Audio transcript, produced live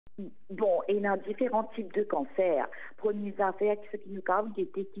Bon, il y a différents types de cancers. Pour nous affaires, ce qui nous cause,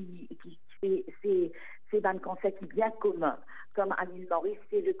 c'est un cancer qui est bien commun. Comme à l'île Maurice,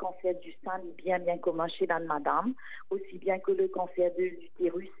 c'est le cancer du sein bien commun chez la madame, aussi bien que le cancer de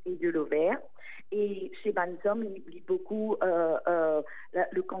l'utérus et de l'ovaire. Et chez les hommes, il oublie beaucoup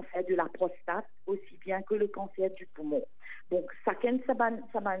le cancer de la prostate, aussi bien que le cancer du poumon. Donc, chacun de ces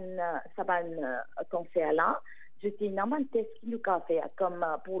cancer-là, j'étais un test qui nous a fait, comme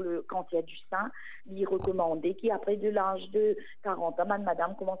pour le cancer du sein, il recommandait qu'après de l'âge de 40 ans,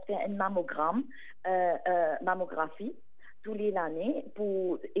 madame commence à faire une mammographie tous les années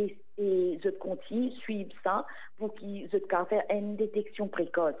et je continue suivre ça pour qu'ils fassent faire une détection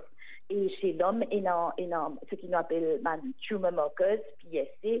précoce. Et chez l'homme, il y a ce qu'on appelle tumor markers,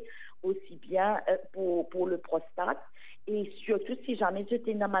 PSC, aussi bien pour le prostate. Et surtout, si jamais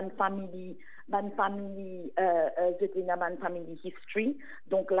j'étais dans ma famille history,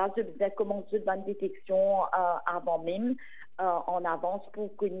 donc là, je faisais commencer une détection avant même, en avance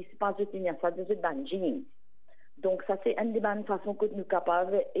pour que nous ne pas tenir ça de une gene. Donc, ça, c'est une des bonnes façons que nous sommes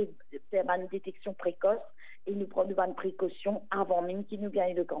capables de faire une détection précoce et nous prendre une précaution avant même qu'il nous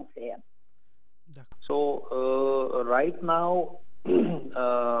gagne le cancer. So, right now,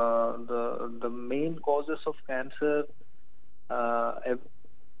 the main causes of cancer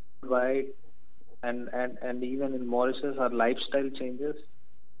worldwide and even in Mauritius are lifestyle changes.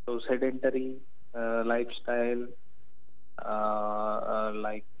 So, sedentary lifestyle,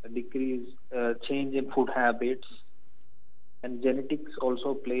 like change in food habits, and genetics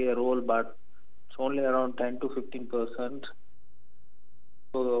also play a role, but it's only around 10 to 15%.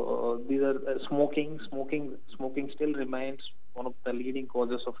 So these are smoking still remains one of the leading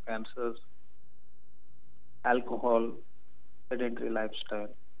causes of cancers. Alcohol, sedentary lifestyle.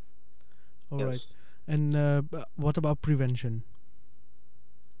 All right. And what about prevention?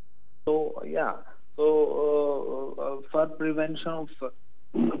 So for prevention of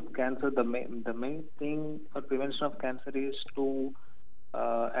cancer, the main thing for prevention of cancer is to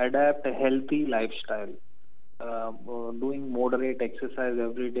adapt a healthy lifestyle. Doing moderate exercise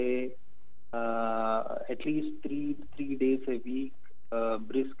every day, at least three days a week,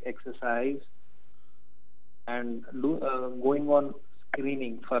 brisk exercise, and going on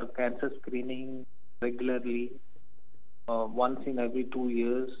screening for cancer screening regularly, once in every 2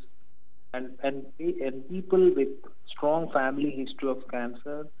 years, and people with strong family history of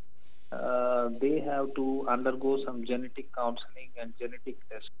cancer, they have to undergo some genetic counseling and genetic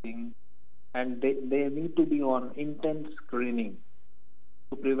testing. And they need to be on intense screening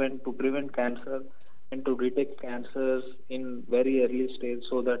to prevent cancer and to detect cancers in very early stage,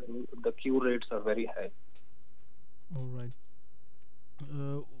 so that the cure rates are very high. All right.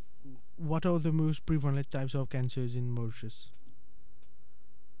 What are the most prevalent types of cancers in Mauritius?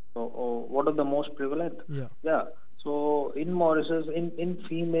 So, what are the most prevalent? Yeah. So in Mauritius, in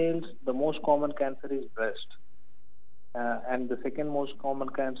females, the most common cancer is breast. And the second most common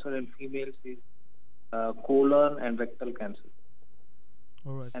cancer in females is colon and rectal cancer.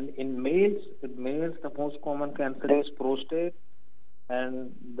 All right. And in males, the most common cancer is prostate,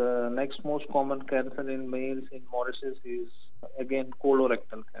 and the next most common cancer in males in Mauritius is again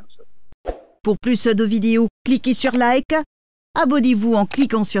colorectal cancer. Pour plus de vidéos, cliquez sur like, abonnez-vous en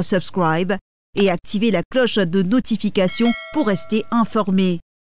cliquant sur subscribe et activez la cloche de notification pour rester informé.